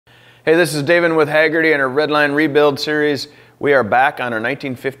Hey, this is Davin with Hagerty and our Redline rebuild series. We are back on our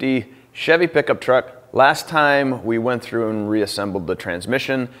 1950 Chevy pickup truck. Last time we went through and reassembled the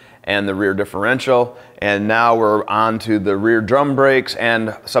transmission and the rear differential, and now we're on to the rear drum brakes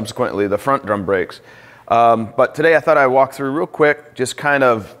and subsequently the front drum brakes. But today I thought I'd walk through real quick, just kind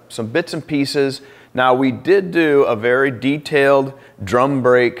of some bits and pieces. Now we did do a very detailed drum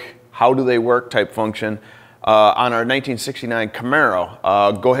brake, how do they work type function on our 1969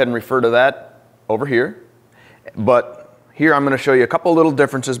 Camaro. Go ahead and refer to that over here. But here I'm going to show you a couple little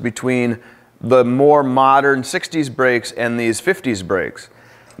differences between the more modern 60s brakes and these 50s brakes.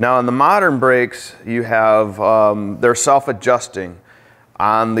 Now in the modern brakes you have, they're self-adjusting.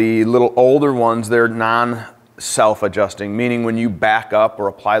 On the little older ones they're non-self-adjusting, meaning when you back up or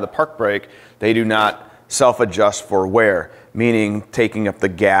apply the park brake, they do not self-adjust for wear, meaning taking up the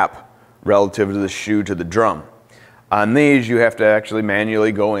gap relative to the shoe to the drum. On these, you have to actually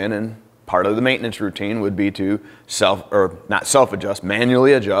manually go in, and part of the maintenance routine would be to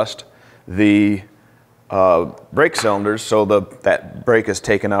manually adjust the brake cylinders so that brake is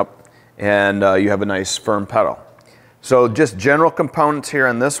taken up and you have a nice firm pedal. So just general components here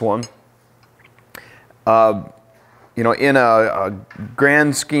on this one. You know, in a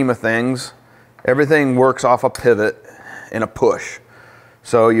grand scheme of things, everything works off a pivot and a push.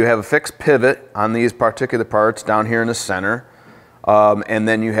 So you have a fixed pivot on these particular parts down here in the center, and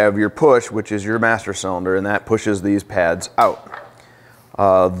then you have your push, which is your master cylinder, and that pushes these pads out.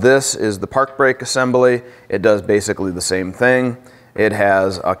 This is the park brake assembly. It does basically the same thing. It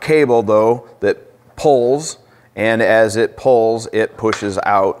has a cable though that pulls, and as it pulls it pushes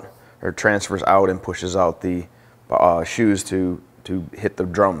out or transfers out and pushes out the shoes to hit the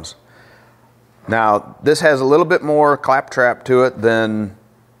drums. Now this has a little bit more claptrap to it than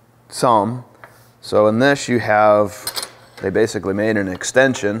some. So in this you have, they basically made an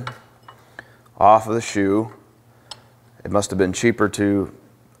extension off of the shoe. It must have been cheaper to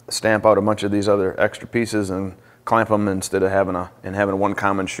stamp out a bunch of these other extra pieces and clamp them instead of having one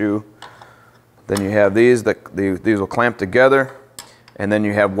common shoe. Then you have these these will clamp together, and then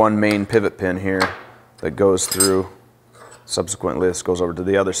you have one main pivot pin here that goes through. Subsequently this goes over to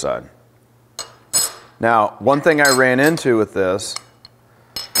the other side. Now, one thing I ran into with this,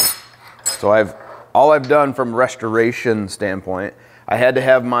 so all I've done from a restoration standpoint, I had to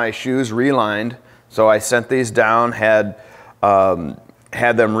have my shoes relined, so I sent these down, had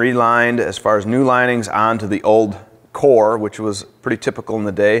them relined as far as new linings onto the old core, which was pretty typical in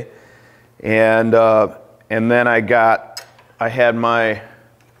the day, and then I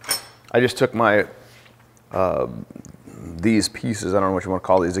just took my these pieces, I don't know what you want to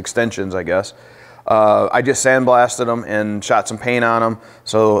call these, extensions I guess. I just sandblasted them and shot some paint on them,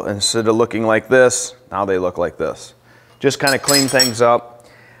 so instead of looking like this, now they look like this. Just kind of clean things up.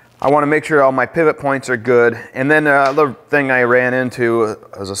 I want to make sure all my pivot points are good. And then the other thing I ran into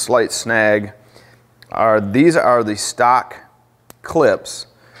as a slight snag these are the stock clips.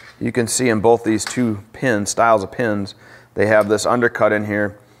 You can see in both these two styles of pins, they have this undercut in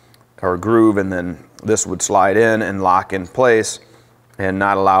here, or groove, and then this would slide in and lock in place and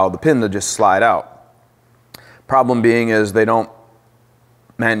not allow the pin to just slide out. Problem being is they don't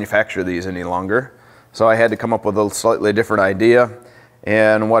manufacture these any longer, so I had to come up with a slightly different idea,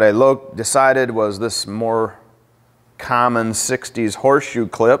 and what I decided was this more common 60s horseshoe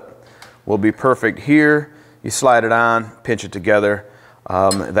clip will be perfect here. You slide it on, pinch it together.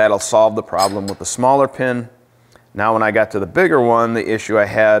 That'll solve the problem with the smaller pin. Now when I got to the bigger one, the issue I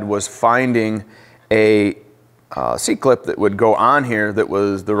had was finding a C-clip that would go on here that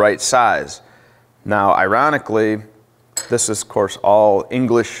was the right size. Now ironically, this is of course all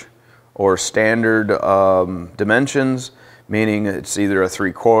English or standard dimensions, meaning it's either a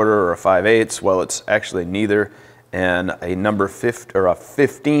 3/4 or a 5/8. Well, it's actually neither, and a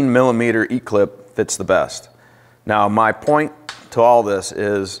 15 millimeter E-clip fits the best. Now my point to all this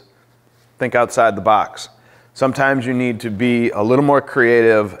is think outside the box. Sometimes you need to be a little more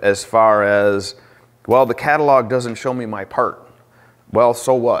creative as far as, well, the catalog doesn't show me my part. Well,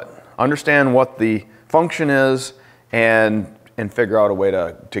 so what? Understand what the function is and figure out a way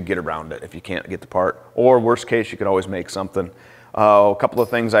to get around it if you can't get the part. Or worst case, you could always make something. A couple of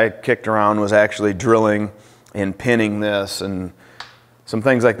things I kicked around was actually drilling and pinning this, and some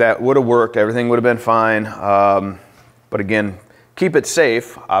things like that would have worked. Everything would have been fine. But again, keep it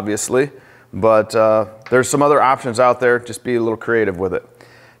safe, obviously. But there's some other options out there. Just be a little creative with it.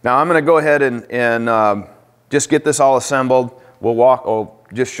 Now I'm going to go ahead and just get this all assembled. I'll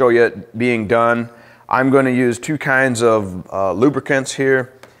just show you it being done. I'm going to use two kinds of lubricants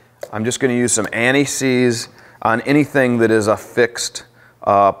here. I'm just going to use some anti-seize on anything that is a fixed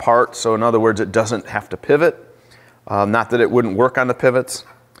part. So in other words, it doesn't have to pivot. Not that it wouldn't work on the pivots,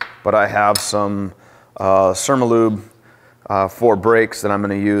 but I have some Sermalube 4 brakes that I'm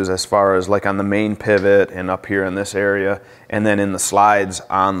going to use as far as like on the main pivot and up here in this area, and then in the slides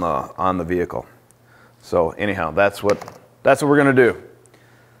on the vehicle. So anyhow, that's what we're going to do.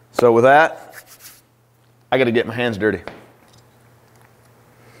 So with that, I got to get my hands dirty.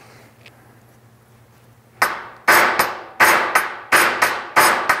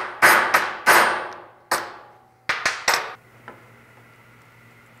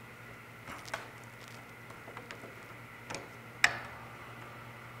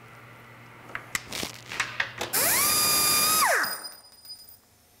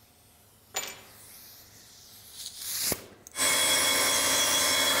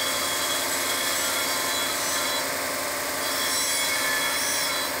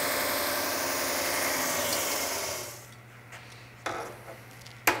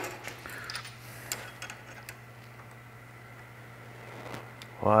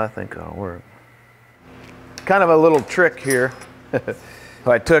 Well, I think that'll work. Kind of a little trick here.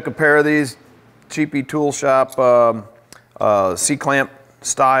 I took a pair of these cheapy tool shop C-clamp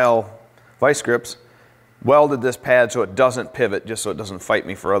style vice grips, welded this pad so it doesn't pivot, just so it doesn't fight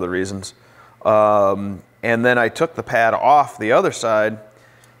me for other reasons. And then I took the pad off the other side,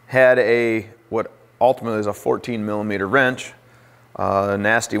 had what ultimately is a 14mm wrench, a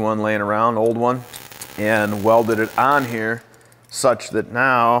nasty one laying around, old one, and welded it on here such that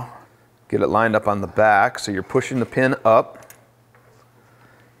now, get it lined up on the back, so you're pushing the pin up.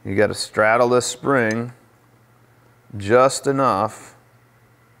 You got to straddle this spring just enough.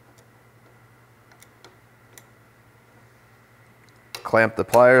 Clamp the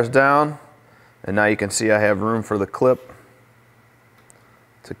pliers down, and now you can see I have room for the clip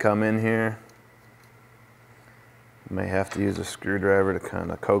to come in here. You may have to use a screwdriver to kind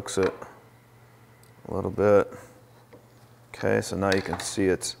of coax it a little bit. Okay, so now you can see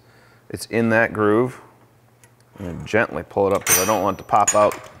it's in that groove. I'm going to gently pull it up because I don't want it to pop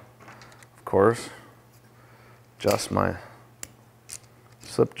out, of course. Adjust my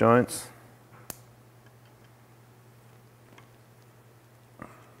slip joints.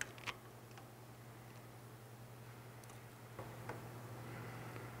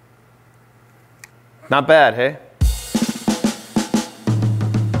 Not bad, hey?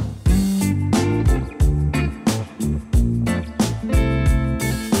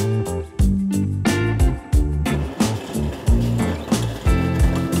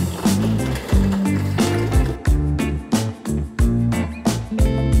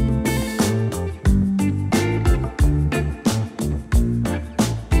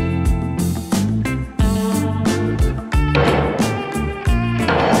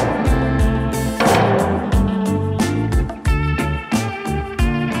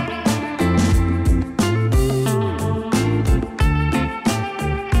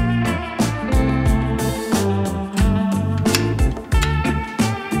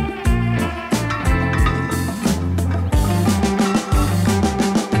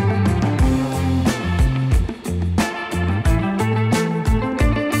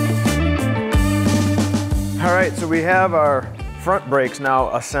 So we have our front brakes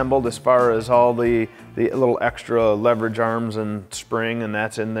now assembled as far as all the little extra leverage arms and spring, and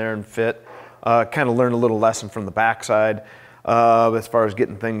that's in there and fit. Kind of learned a little lesson from the backside as far as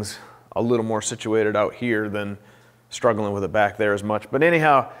getting things a little more situated out here than struggling with it back there as much. But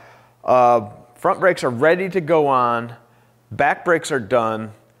anyhow, front brakes are ready to go on. Back brakes are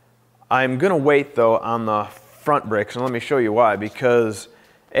done. I'm gonna wait though on the front brakes, and let me show you why. Because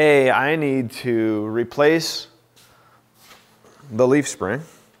I need to replace the leaf spring.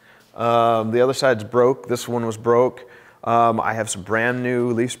 The other side's broke. This one was broke. I have some brand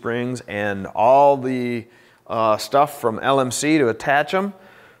new leaf springs and all the stuff from LMC to attach them.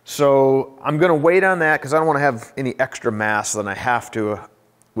 So I'm gonna wait on that because I don't want to have any extra mass than I have to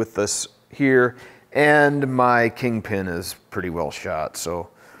with this here. And my kingpin is pretty well shot. So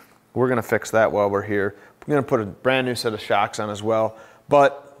we're gonna fix that while we're here. I'm gonna put a brand new set of shocks on as well.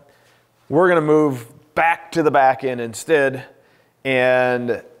 But we're gonna move back to the back end instead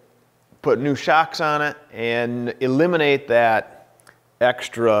and put new shocks on it and eliminate that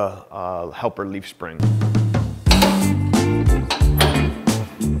extra helper leaf spring.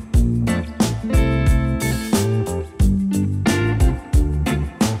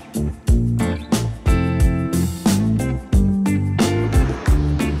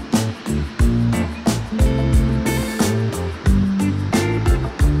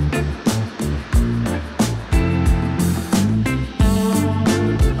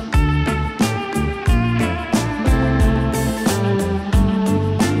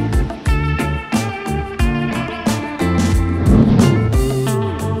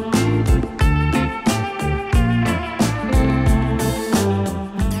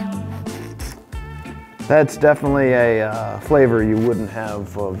 That's definitely a flavor you wouldn't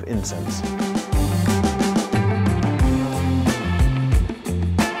have of incense.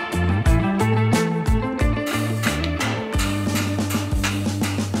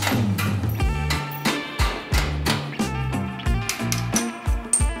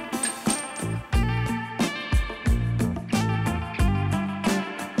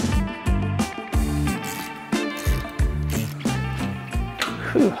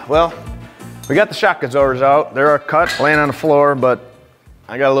 Well, we got the shock absorbers out. They're cut, laying on the floor, but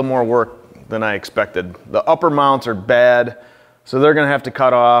I got a little more work than I expected. The upper mounts are bad, so they're gonna have to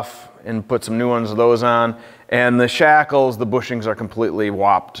cut off and put some new ones of those on. And the shackles, the bushings are completely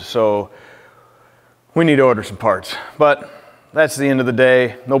whopped, so we need to order some parts. But that's the end of the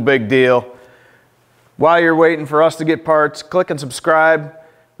day, no big deal. While you're waiting for us to get parts, click and subscribe.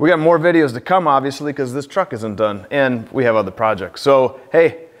 We got more videos to come, obviously, because this truck isn't done, and we have other projects. So,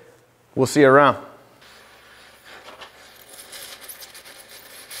 hey, we'll see you around.